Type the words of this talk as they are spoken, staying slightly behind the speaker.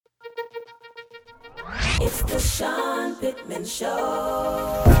It's the Sean Pittman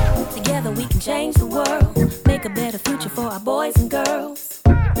Show. Together we can change the world, make a better future for our boys and girls.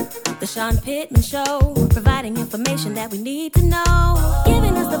 The Sean Pittman Show, providing information that we need to know,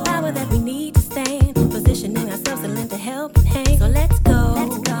 giving us the power that we need to stand, positioning ourselves and lend a helping hand. So let's go,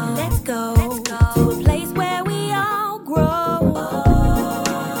 let's go, let's go, let's go to a place where we all grow.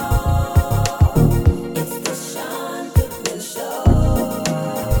 It's the Sean Pittman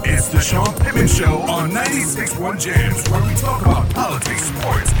Show. It's the Sean Pittman Show on 96.1 Jams, where we talk about politics,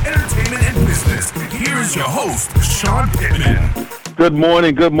 sports, entertainment, and business. Here is your host, Sean Pittman. Good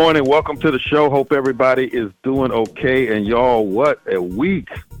morning. Good morning. Welcome to the show. Hope everybody is doing okay. And y'all, what a week.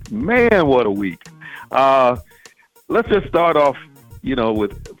 Man, what a week. Let's just start off,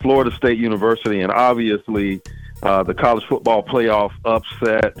 with Florida State University and obviously the college football playoff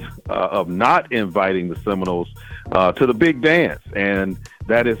upset of not inviting the Seminoles to the big dance. And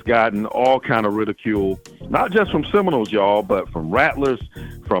that has gotten all kind of ridicule, not just from Seminoles, y'all, but from Rattlers,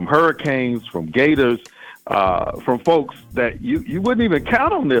 from Hurricanes, from Gators, from folks that you wouldn't even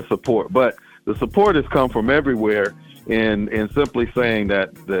count on their support. But the support has come from everywhere in simply saying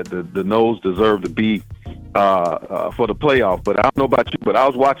that the Noles deserve to be for the playoff. But I don't know about you, but I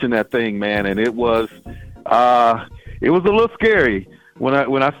was watching that thing, man, and it was a little scary.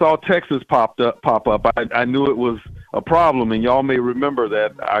 When I saw Texas pop up, I knew it was a problem. And y'all may remember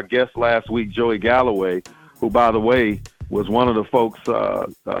that our guest last week, Joey Galloway, who, by the way, was one of the folks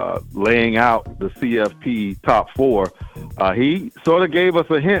laying out the CFP top four. He sort of gave us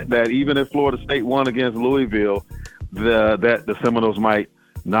a hint that even if Florida State won against Louisville, that the Seminoles might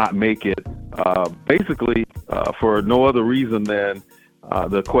not make it, basically for no other reason than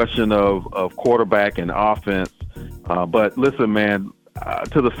the question of quarterback and offense. But listen, man,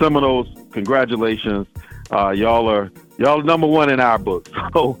 to the Seminoles, congratulations. Y'all are number one in our books.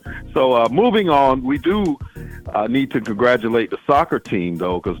 So moving on, we do need to congratulate the soccer team,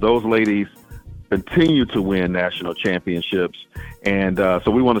 though, because those ladies continue to win national championships. And so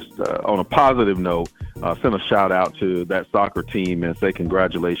we want to, on a positive note, send a shout out to that soccer team and say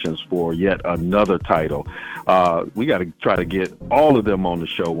congratulations for yet another title. We got to try to get all of them on the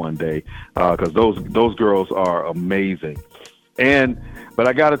show one day because those girls are amazing. But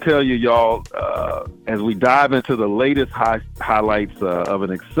I got to tell you, y'all, as we dive into the latest highlights of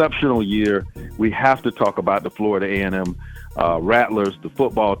an exceptional year, we have to talk about the Florida A&M Rattlers, the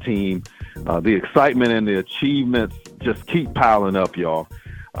football team. The excitement and the achievements just keep piling up, y'all.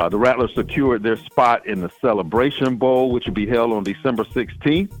 The Rattlers secured their spot in the Celebration Bowl, which will be held on December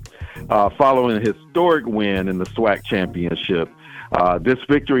 16th, following a historic win in the SWAC championship. This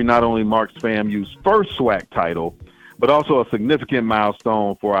victory not only marks FAMU's first SWAC title, but also a significant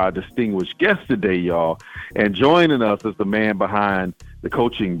milestone for our distinguished guest today, y'all. And joining us is the man behind the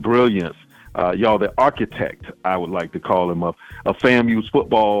coaching brilliance, y'all, the architect, I would like to call him, of FAMU's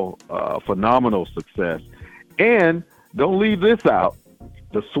football phenomenal success. And don't leave this out,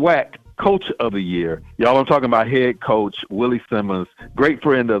 the SWAC Coach of the Year. Y'all, I'm talking about head coach Willie Simmons, great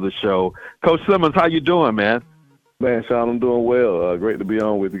friend of the show. Coach Simmons, how you doing, man? Man, Sean, I'm doing well. Great to be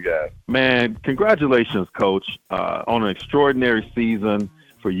on with you guys. Man, congratulations, Coach, on an extraordinary season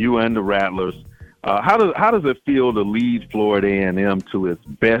for you and the Rattlers. How does it feel to lead Florida A&M to its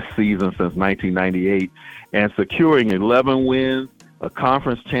best season since 1998 and securing 11 wins, a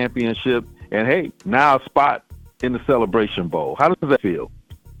conference championship, and, hey, now a spot in the Celebration Bowl? How does that feel?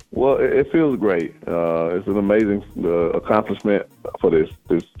 Well, it feels great. It's an amazing accomplishment for this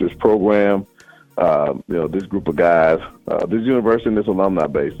program. This group of guys, this university and this alumni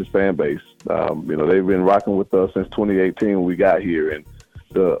base, this fan base, they've been rocking with us since 2018 when we got here, and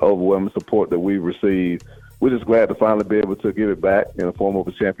the overwhelming support that we've received. We're just glad to finally be able to give it back in the form of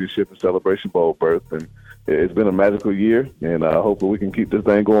a championship and Celebration Bowl berth. And it's been a magical year, and hopefully we can keep this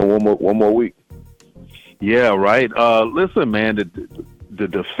thing going one more week. Yeah, right. Listen, man, the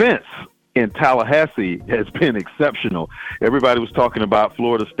defense in Tallahassee has been exceptional. Everybody was talking about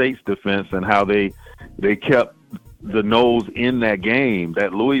Florida State's defense and how they kept the Noles in that game,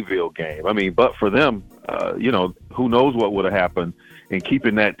 that Louisville game. I mean, but for them, who knows what would have happened in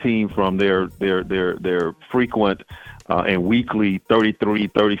keeping that team from their frequent and weekly 33,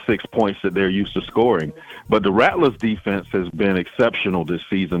 36 points that they're used to scoring. But the Rattlers defense has been exceptional this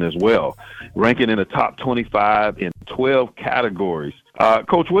season as well, ranking in the top 25 in 12 categories.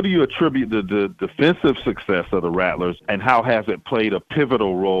 Coach, what do you attribute the defensive success of the Rattlers, and how has it played a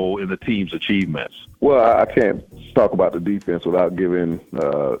pivotal role in the team's achievements? Well, I can't talk about the defense without giving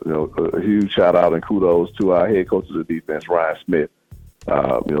a huge shout out and kudos to our head coach of the defense, Ryan Smith.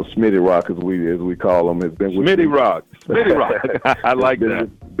 Smitty Rock, as we call him, has been with Smitty Rock. I like that.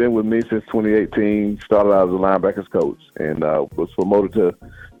 Been with me since 2018. Started out as a linebackers coach and was promoted to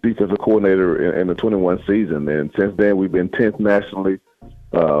defensive coordinator in the 21 season. And since then, we've been 10th nationally,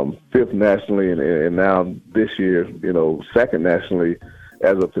 5th nationally, and now this year, second nationally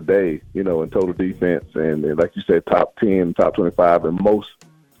as of today, in total defense. And like you said, top 10, top 25 in most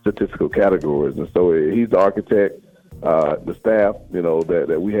statistical categories. And so he's the architect. The staff,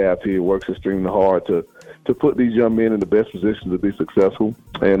 that we have here works extremely hard to put these young men in the best position to be successful.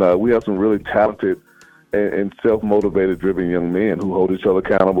 And we have some really talented and self-motivated, driven young men who hold each other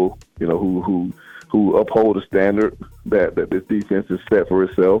accountable, who uphold a standard that this defense is set for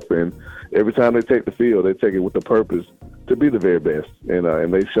itself. And every time they take the field, they take it with the purpose to be the very best.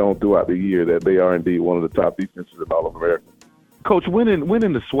 And they've shown throughout the year that they are indeed one of the top defenses in all of America. Coach, winning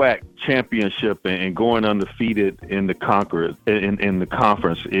the SWAC championship and going undefeated in the conference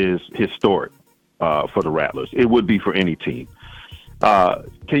is historic for the Rattlers. It would be for any team.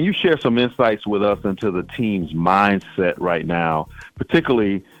 Can you share some insights with us into the team's mindset right now,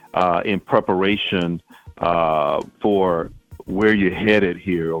 particularly in preparation for where you're headed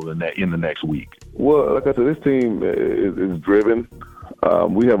here in the next week? Well, like I said, this team is driven.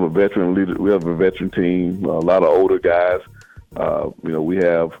 We have a veteran leader. We have a veteran team. A lot of older guys. We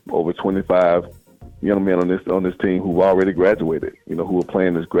have over 25 young men on this team who've already graduated, who are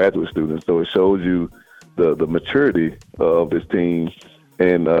playing as graduate students. So it shows you the maturity of this team.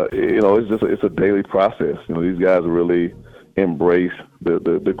 And, it's a daily process. These guys really embrace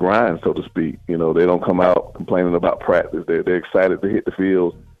the grind, so to speak. They don't come out complaining about practice. They're excited to hit the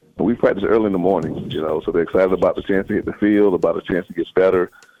field. And we practice early in the morning, so they're excited about the chance to hit the field, about the chance to get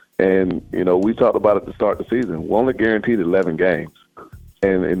better. And, we talked about it to start the season. We're only guaranteed 11 games.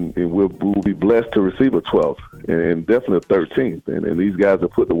 And we'll be blessed to receive a 12th and definitely a 13th. And these guys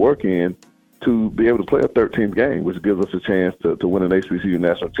have put the work in to be able to play a 13th game, which gives us a chance to win an HBCU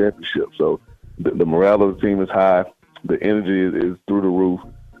national championship. So the morale of the team is high. The energy is through the roof.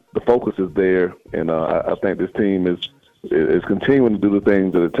 The focus is there. And I think this team is continuing to do the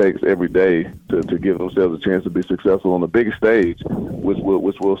things that it takes every day to give themselves a chance to be successful on the biggest stage, which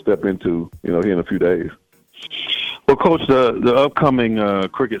we'll step into, here in a few days. Well, Coach, the upcoming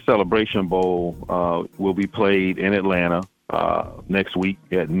Cricket Celebration Bowl will be played in Atlanta next week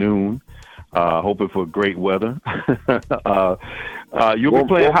at noon. Hoping for great weather. You'll be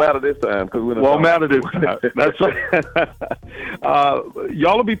playing. Won't matter this time because we won't matter this time. That's right.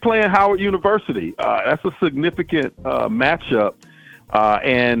 Y'all will be playing Howard University. That's a significant matchup.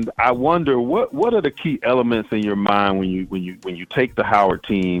 And I wonder what are the key elements in your mind when you take the Howard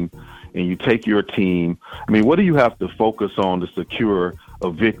team and you take your team. I mean, what do you have to focus on to secure a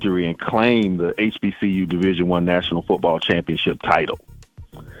victory and claim the HBCU Division I National Football Championship title?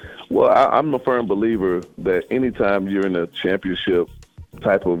 Well, I'm a firm believer that anytime you're in a championship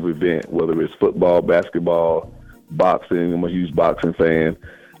type of event, whether it's football, basketball, boxing, I'm a huge boxing fan,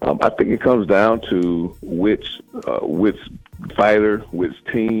 I think it comes down to which fighter, which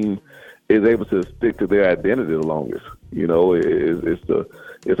team is able to stick to their identity the longest.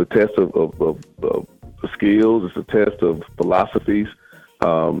 It's a test of skills. It's a test of philosophies.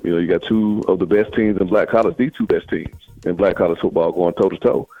 You got two of the best teams in black college, the two best teams in black college football going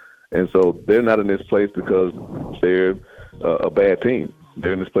toe-to-toe. And so they're not in this place because they're a bad team.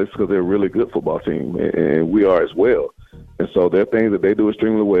 They're in this place because they're a really good football team, and we are as well. And so there are things that they do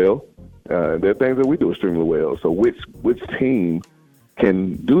extremely well. There are things that we do extremely well. So which team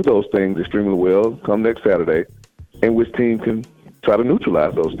can do those things extremely well come next Saturday, and which team can try to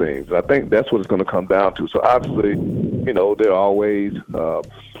neutralize those things? And I think that's what it's going to come down to. So obviously, there are always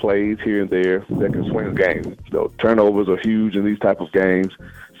plays here and there that can swing a game. Turnovers are huge in these type of games.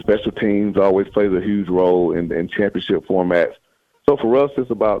 Special teams always plays a huge role in championship formats. So for us,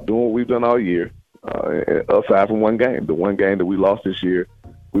 it's about doing what we've done all year, aside from one game. The one game that we lost this year,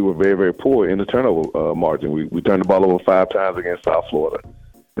 we were very, very poor in the turnover margin. We turned the ball over 5 times against South Florida.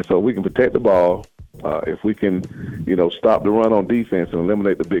 And so we can protect the ball. If we can, stop the run on defense and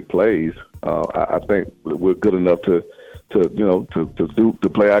eliminate the big plays, I think we're good enough to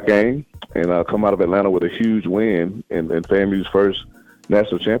play our game and come out of Atlanta with a huge win in FAMU's first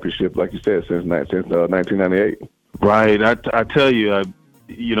national championship, like you said, since 1998. Right. I tell you,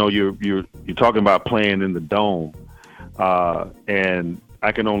 you're talking about playing in the dome, and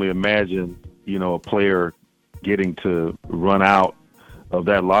I can only imagine, a player getting to run out of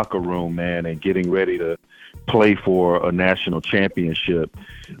that locker room, man, and getting ready to play for a national championship.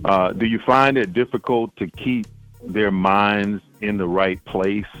 Do you find it difficult to keep their minds in the right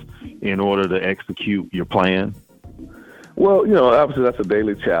place in order to execute your plan? Well, obviously that's a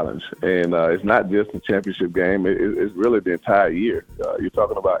daily challenge, and it's not just the championship game. It's really the entire year. You're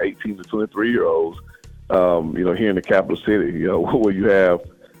talking about 18 to 23-year-olds, here in the capital city, where you have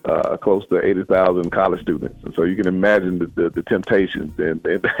close to 80,000 college students. And so you can imagine the temptations and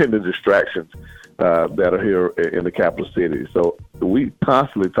the distractions that are here in the capital city. So we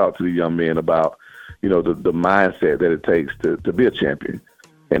constantly talk to the young men about, the mindset that it takes to be a champion,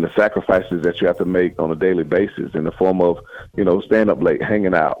 and the sacrifices that you have to make on a daily basis in the form of, staying up late,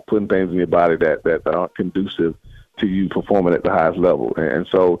 hanging out, putting things in your body that aren't conducive to you performing at the highest level. And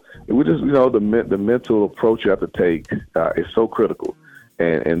so we just, the mental approach you have to take is so critical.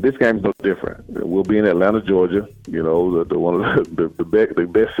 And this game is no different. We'll be in Atlanta, Georgia, one of the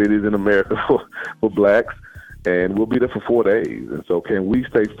best cities in America for blacks, and we'll be there for 4 days. And so can we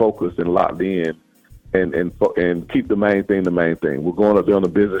stay focused and locked in and keep the main thing the main thing? We're going up there on a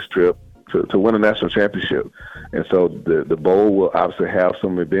business trip to win a national championship. And so the bowl will obviously have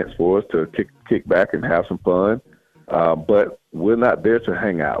some events for us to kick back and have some fun. But we're not there to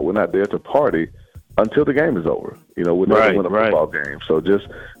hang out. We're not there to party until the game is over. We're never win a football game. So just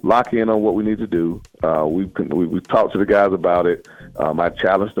lock in on what we need to do. We've talked to the guys about it. I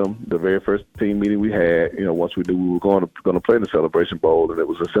challenged them the very first team meeting we had. Once we knew we were going to play in the Celebration Bowl, and it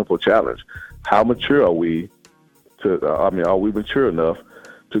was a simple challenge. How mature are we are we mature enough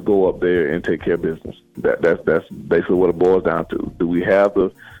to go up there and take care of business? That's basically what it boils down to. Do we have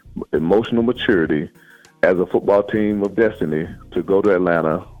the emotional maturity as a football team of destiny to go to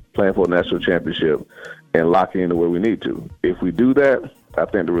Atlanta, playing for a national championship, and lock in to where we need to? If we do that, I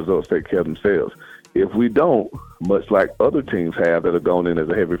think the results take care of themselves. If we don't, much like other teams have that have gone in as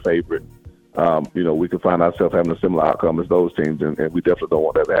a heavy favorite, we could find ourselves having a similar outcome as those teams, and we definitely don't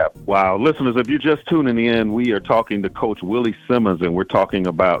want that to happen. Wow. Listeners, if you're just tuning in, we are talking to Coach Willie Simmons, and we're talking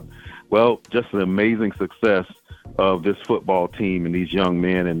about, just the amazing success of this football team and these young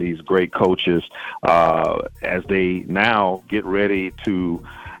men and these great coaches as they now get ready to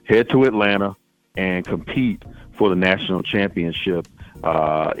head to Atlanta and compete for the national championship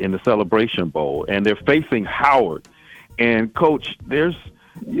in the Celebration Bowl. And they're facing Howard. And, Coach, there's,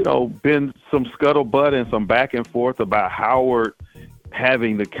 been some scuttlebutt and some back and forth about Howard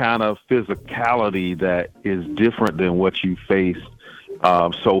having the kind of physicality that is different than what you faced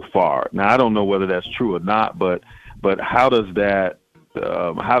so far. Now, I don't know whether that's true or not, but how does that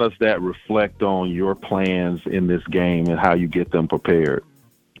reflect on your plans in this game and how you get them prepared?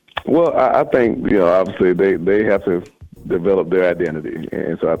 Well, I think, obviously they have to develop their identity.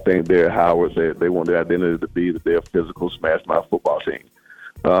 And so I think they're Howard. They want their identity to be that they're a physical smash mouth football team.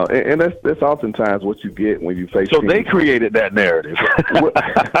 And that's oftentimes what you get when you face So teams. They created that narrative.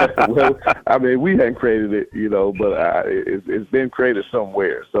 Well, I mean, we hadn't created it, but it's been created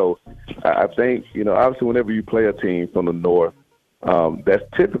somewhere. So I think, obviously whenever you play a team from the North, that's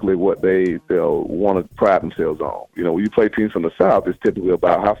typically what they'll want to pride themselves on. When you play teams from the South, it's typically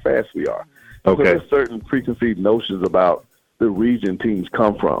about how fast we are. Okay. So there's certain preconceived notions about the region teams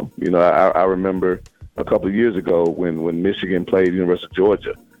come from. I remember a couple of years ago when Michigan played University of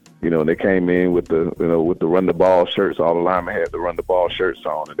Georgia, and they came in with the run the ball shirts. All the linemen had the run the ball shirts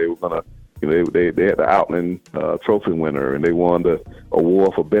on, and they were gonna, they had the Outland Trophy winner, and they won the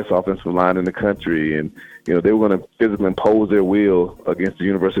award for best offensive line in the country, and they were gonna physically impose their will against the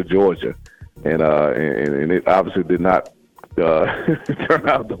University of Georgia, and it obviously did not turn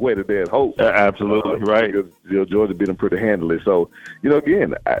out the way that they had hoped. Absolutely right. Because Georgia beat them pretty handily. So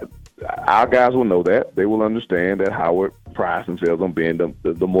again, our guys will know that. They will understand that Howard prides themselves on being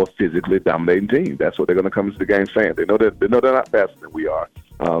the more physically dominating team. That's what they're going to come into the game saying. They know they're not faster than we are.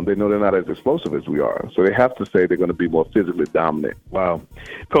 They know they're not as explosive as we are. So they have to say they're going to be more physically dominant. Wow.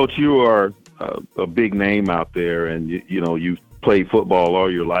 Coach, you are a big name out there, and you've played football all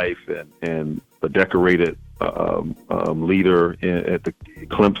your life and a decorated leader at the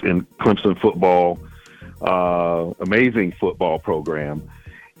Clemson football, amazing football program.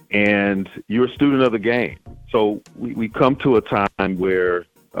 And you're a student of the game. So we come to a time where,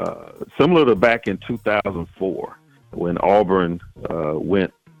 similar to back in 2004, when Auburn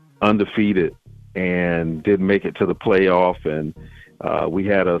went undefeated and didn't make it to the playoff, and we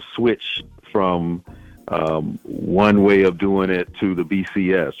had a switch from one way of doing it to the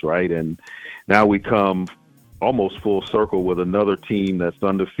BCS, right? And now we come almost full circle with another team that's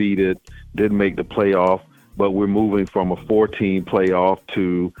undefeated, didn't make the playoff, but we're moving from a 4-team playoff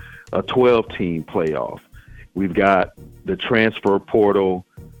to a 12-team playoff. We've got the transfer portal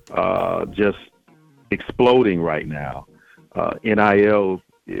just exploding right now. NIL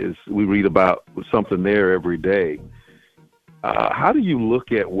we read about something there every day. How do you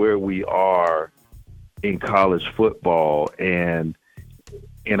look at where we are in college football, and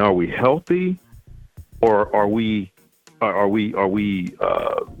are we healthy, or are we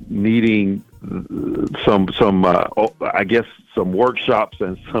needing some I guess some workshops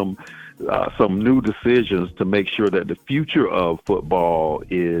and some new decisions to make sure that the future of football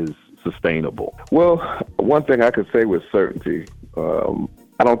is sustainable? Well, one thing I could say with certainty,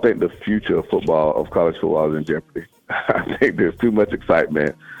 I don't think the future of college football is in jeopardy. I think there's too much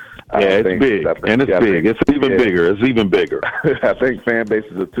excitement. It's big. It's even bigger. It's even bigger. I think fan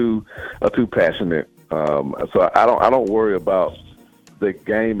bases are too passionate. So I don't worry about the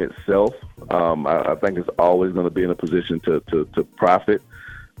game itself. I think it's always going to be in a position to profit.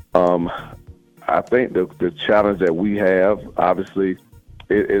 I think the challenge that we have, obviously,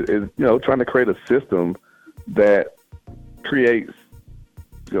 is trying to create a system that creates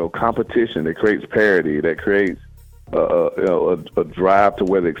competition, that creates parity, that creates a drive to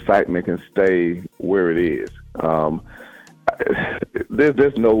where the excitement can stay where it is.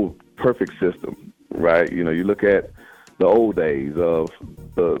 There's no perfect system, right? You look at the old days of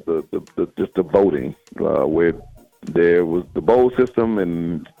the voting, where there was the bowl system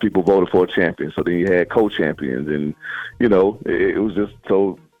and people voted for a champion. So then you had co-champions, and it was just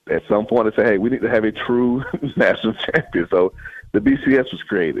so. At some point, they said, "Hey, we need to have a true national champion." So the BCS was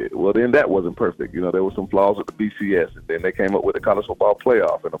created. Well, then that wasn't perfect. There were some flaws with the BCS, and then they came up with the college football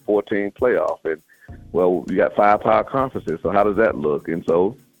playoff and a 14 playoff. And well, you got 5 power conferences. So how does that look? And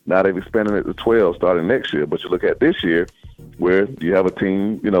so now they've expanded it to 12 starting next year. But you look at this year, where you have a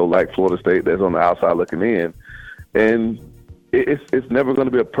team, like Florida State that's on the outside looking in, and it's never going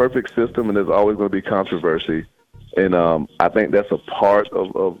to be a perfect system, and there's always going to be controversy. And I think that's a part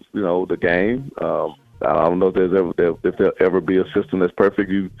of the game. I don't know if there'll ever be a system that's perfect.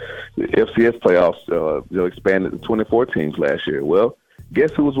 The FCS playoffs expanded to 24 teams last year. Well,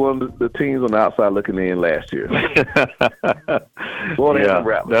 guess who was one of the teams on the outside looking in last year? Florida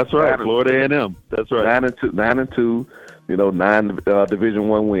A&M. That's right. Florida A&M. That's right. 9-2. 9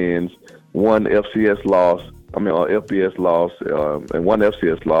 Division I wins, 1 FCS loss. FBS loss, and 1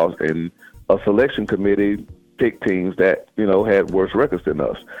 FCS loss, and a selection committee picked teams that had worse records than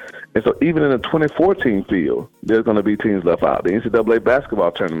us. And so even in the 2014 field, there's going to be teams left out. The NCAA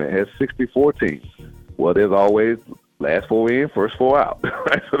basketball tournament has 64 teams. Well, there's always last 4 in, first 4 out.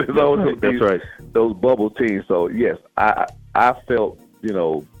 Right? So there's always going to be those bubble teams. So yes, I felt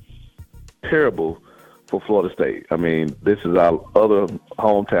terrible for Florida State. I mean, this is our other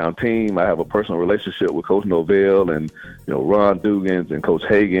hometown team. I have a personal relationship with Coach Novell and Ron Dugans and Coach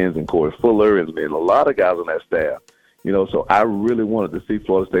Hagans and Corey Fuller and a lot of guys on that staff. So I really wanted to see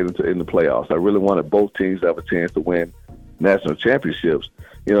Florida State in the playoffs. I really wanted both teams to have a chance to win national championships.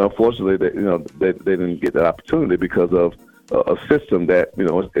 Unfortunately, they didn't get that opportunity because of a system that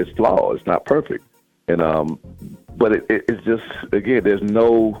is flawed. It's not perfect, and but it's just, again, there's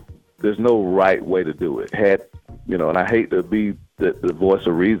no right way to do it. And I hate to be the voice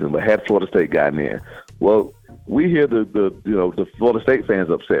of reason, but had Florida State gotten in, well, we hear the Florida State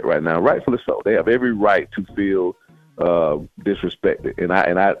fans upset right now, rightfully so. They have every right to feel disrespected, and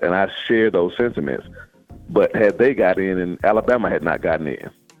I share those sentiments. But had they got in and Alabama had not gotten in,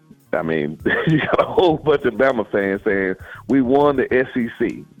 I mean, you got a whole bunch of Bama fans saying we won the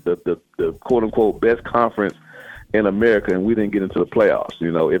SEC, the quote unquote best conference in America, and we didn't get into the playoffs.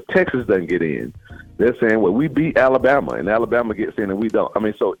 If Texas doesn't get in, they're saying, well, we beat Alabama, and Alabama gets in and we don't. I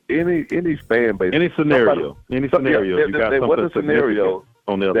mean, so any fan base, any scenario, there wasn't a scenario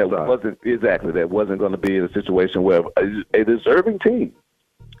on the other side. That wasn't going to be in a situation where a deserving team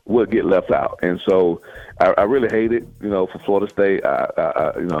would get left out. And so I really hate it, for Florida State.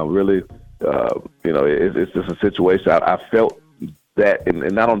 I really, it's just a situation. I felt that,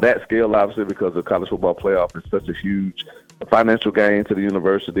 and not on that scale, obviously, because the college football playoff is such a huge financial gain to the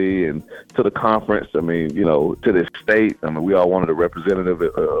university and to the conference. I mean, to this state. I mean, we all wanted a representative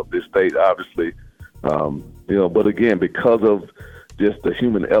of this state, obviously. But again, because of just the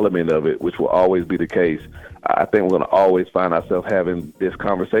human element of it, which will always be the case, I think we're going to always find ourselves having this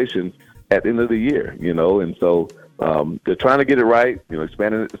conversation at the end of the year, and so they're trying to get it right.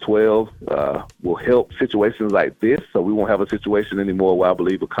 Expanding it to 12 will help situations like this, so we won't have a situation anymore where I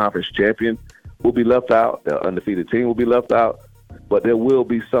believe a conference champion will be left out, the undefeated team will be left out, but there will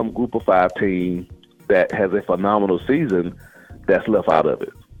be some group of 5 team that has a phenomenal season that's left out of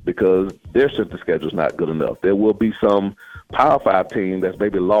it because their strength of schedule is not good enough. There will be some Power 5 team that's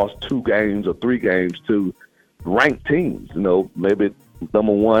maybe lost 2 games or 3 games to ranked teams, maybe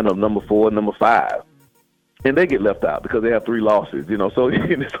number 1 or number 4, number 5. And they get left out because they have 3 losses, so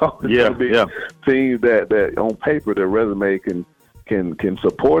it's always going to be teams that on paper their resume can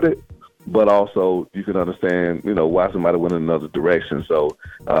support it, but also you can understand, why somebody went in another direction. So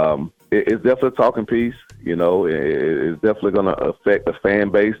it's definitely a talking piece. It's definitely going to affect the fan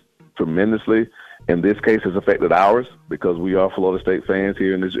base tremendously. In this case, it's affected ours because we are Florida State fans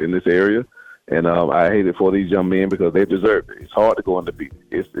here in this area. And I hate it for these young men because they deserve it. It's hard to go undefeated.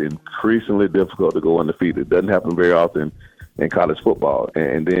 It's increasingly difficult to go undefeated. It doesn't happen very often in college football.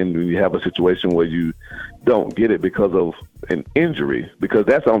 And then when you have a situation where you don't get it because of an injury, because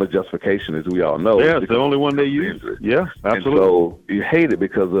that's the only justification, as we all know. Yeah, it's the only one they use. Yeah, absolutely. And so you hate it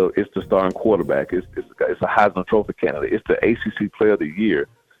because it's the starting quarterback. It's a Heisman Trophy candidate. It's the ACC Player of the Year.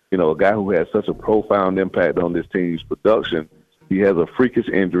 A guy who has such a profound impact on this team's production. He has a freakish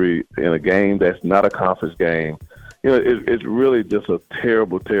injury in a game that's not a conference game. It's really just a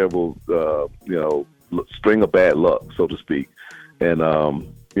terrible, terrible, string of bad luck, so to speak. And,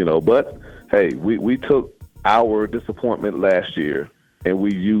 but, hey, we took our disappointment last year and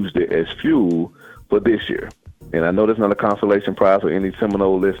we used it as fuel for this year. And I know that's not a consolation prize for any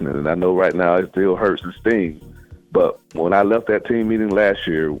Seminole listening, and I know right now it still hurts and stings. But when I left that team meeting last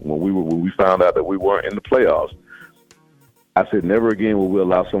year, when we found out that we weren't in the playoffs, I said, never again will we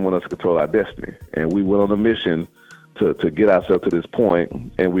allow someone else to control our destiny. And we went on a mission to get ourselves to this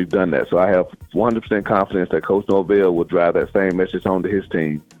point, and we've done that. So I have 100% confidence that Coach Norvell will drive that same message home to his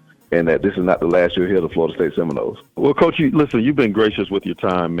team, and that this is not the last year here at the Florida State Seminoles. Well, Coach, listen, you've been gracious with your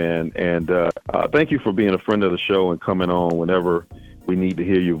time, man, and thank you for being a friend of the show and coming on whenever we need to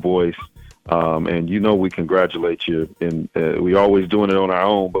hear your voice. And we congratulate you, and we always doing it on our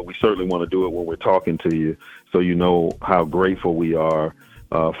own, but we certainly want to do it when we're talking to you, so you know how grateful we are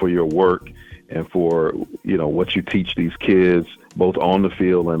for your work and for what you teach these kids, both on the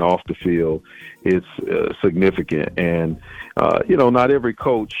field and off the field. It's significant, and not every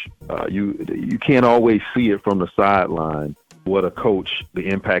coach you can't always see it from the sideline. What a coach, the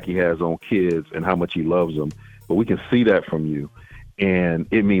impact he has on kids, and how much he loves them. But we can see that from you. And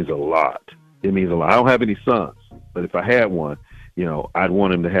it means a lot. It means a lot. I don't have any sons, but if I had one, I'd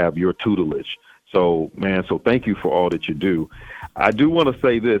want him to have your tutelage. So, man, thank you for all that you do. I do want to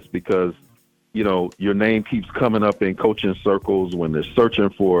say this because, your name keeps coming up in coaching circles when they're searching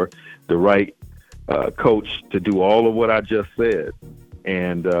for the right coach to do all of what I just said.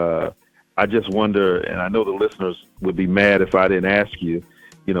 And I just wonder, and I know the listeners would be mad if I didn't ask you,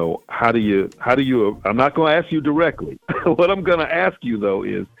 how do you, I'm not going to ask you directly. What I'm going to ask you, though,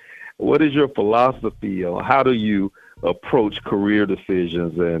 is what is your philosophy on how do you approach career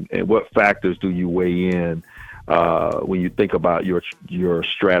decisions, and what factors do you weigh in when you think about your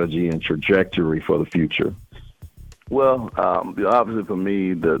strategy and trajectory for the future? Well, obviously for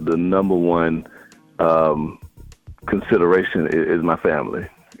me, the number one consideration is my family.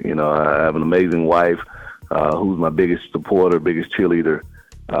 I have an amazing wife who's my biggest supporter, biggest cheerleader.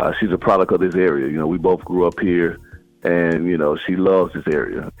 She's a product of this area. We both grew up here, and she loves this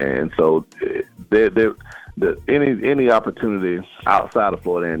area. And so, any opportunity outside of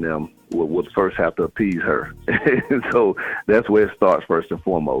Florida A&M would first have to appease her. And so that's where it starts first and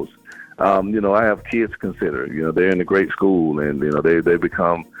foremost. I have kids to consider. They're in a great school, and they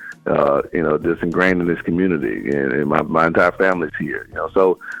become just ingrained in this community, and my entire family's here.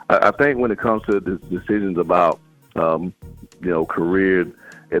 So I think when it comes to decisions about career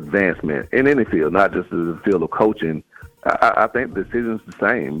advancement in any field, not just in the field of coaching, I think the decision's the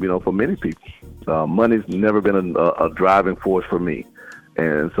same, for many people. Money's never been a driving force for me.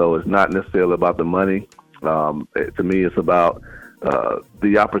 And so it's not necessarily about the money. To me, it's about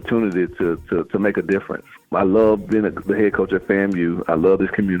the opportunity to make a difference. I love being the head coach at FAMU. I love this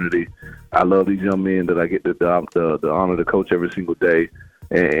community. I love these young men that I get the honor to coach every single day.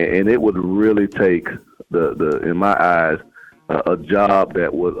 And it would really take, in my eyes, a job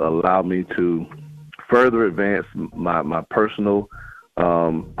that would allow me to further advance my personal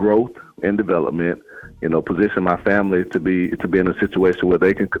growth and development, position my family to be in a situation where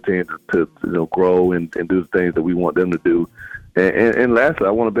they can continue to grow and do the things that we want them to do. And lastly,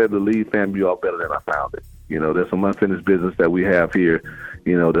 I want to be able to leave FAMU off better than I found it. There's some unfinished business that we have here,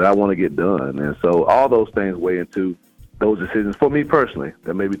 that I want to get done. And so all those things weigh into those decisions for me personally.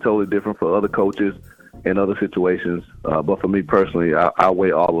 That may be totally different for other coaches in other situations. But for me personally, I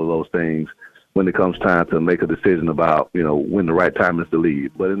weigh all of those things when it comes time to make a decision about, when the right time is to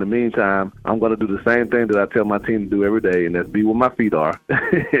leave. But in the meantime, I'm going to do the same thing that I tell my team to do every day, and that's be where my feet are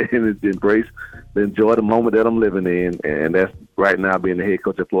and enjoy the moment that I'm living in. And that's right now being the head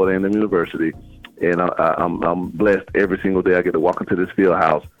coach at Florida A&M University. And I'm blessed every single day I get to walk into this field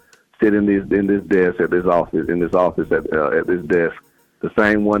house, sit in this desk at this office, at this desk, the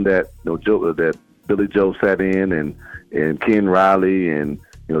same one that that Billy Joe sat in, and Ken Riley and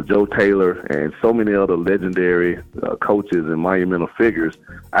Joe Taylor and so many other legendary coaches and monumental figures,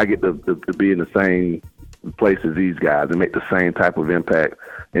 I get to be in the same place as these guys and make the same type of impact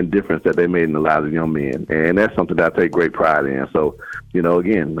and difference that they made in the lives of young men. And that's something that I take great pride in. So,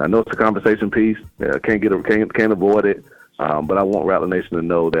 again, I know it's a conversation piece. Can't avoid it. But I want Rattler Nation to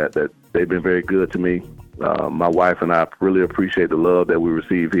know that they've been very good to me. My wife and I really appreciate the love that we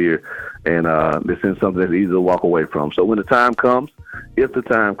receive here. And this isn't something that's easy to walk away from. So when the time comes, if the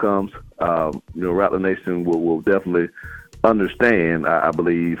time comes, Rattler Nation will definitely understand, I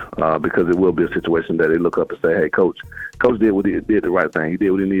believe, because it will be a situation that they look up and say, hey, Coach did the right thing. He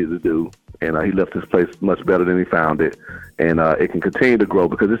did what he needed to do. And he left this place much better than he found it. And it can continue to grow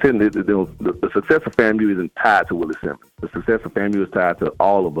because the success of FAMU isn't tied to Willie Simmons. The success of FAMU is tied to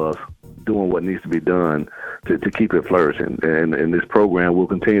all of us doing what needs to be done to keep it flourishing. And this program will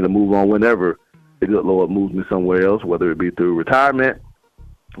continue to move on whenever the good Lord moves me somewhere else, whether it be through retirement,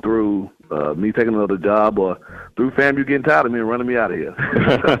 through me taking another job, or through FAMU getting tired of me and running me out of here.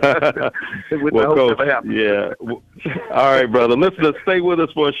 Well, Coach, yeah. All right, brother. Let's stay with us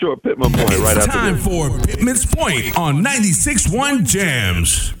for a short Pittman Point right after this. Time for Pittman's Point on 96.1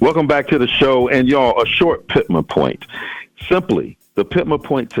 Jams. Welcome back to the show, and y'all, a short Pittman Point. Simply, the Pittman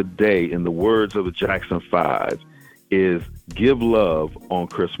Point today, in the words of the Jackson 5, is give love on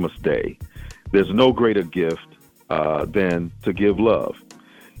Christmas Day. There's no greater gift than to give love.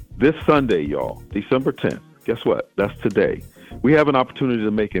 This Sunday, y'all, December 10th, guess what? That's today. We have an opportunity to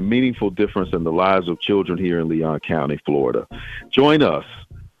make a meaningful difference in the lives of children here in Leon County, Florida. Join us,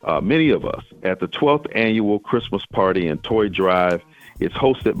 many of us, at the 12th Annual Christmas Party and Toy Drive. It's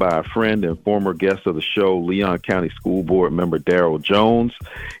hosted by a friend and former guest of the show, Leon County School Board member Daryl Jones.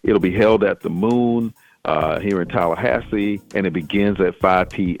 It'll be held at the Moon here in Tallahassee, and it begins at 5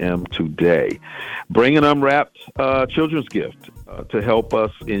 p.m. today. Bring an unwrapped children's gift to help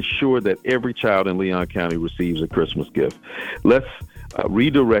us ensure that every child in Leon County receives a Christmas gift. Let's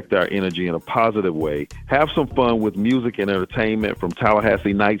redirect our energy in a positive way. Have some fun with music and entertainment from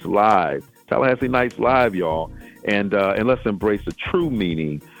Tallahassee Nights Live. Tallahassee Nights Live, y'all. And let's embrace the true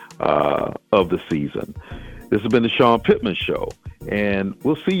meaning of the season. This has been the Sean Pittman Show, and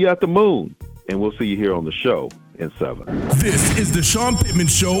we'll see you at the Moon, and we'll see you here on the show in 7. This is the Sean Pittman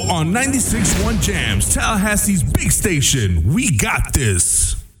Show on 96.1 Jams, Tallahassee's big station. We got this.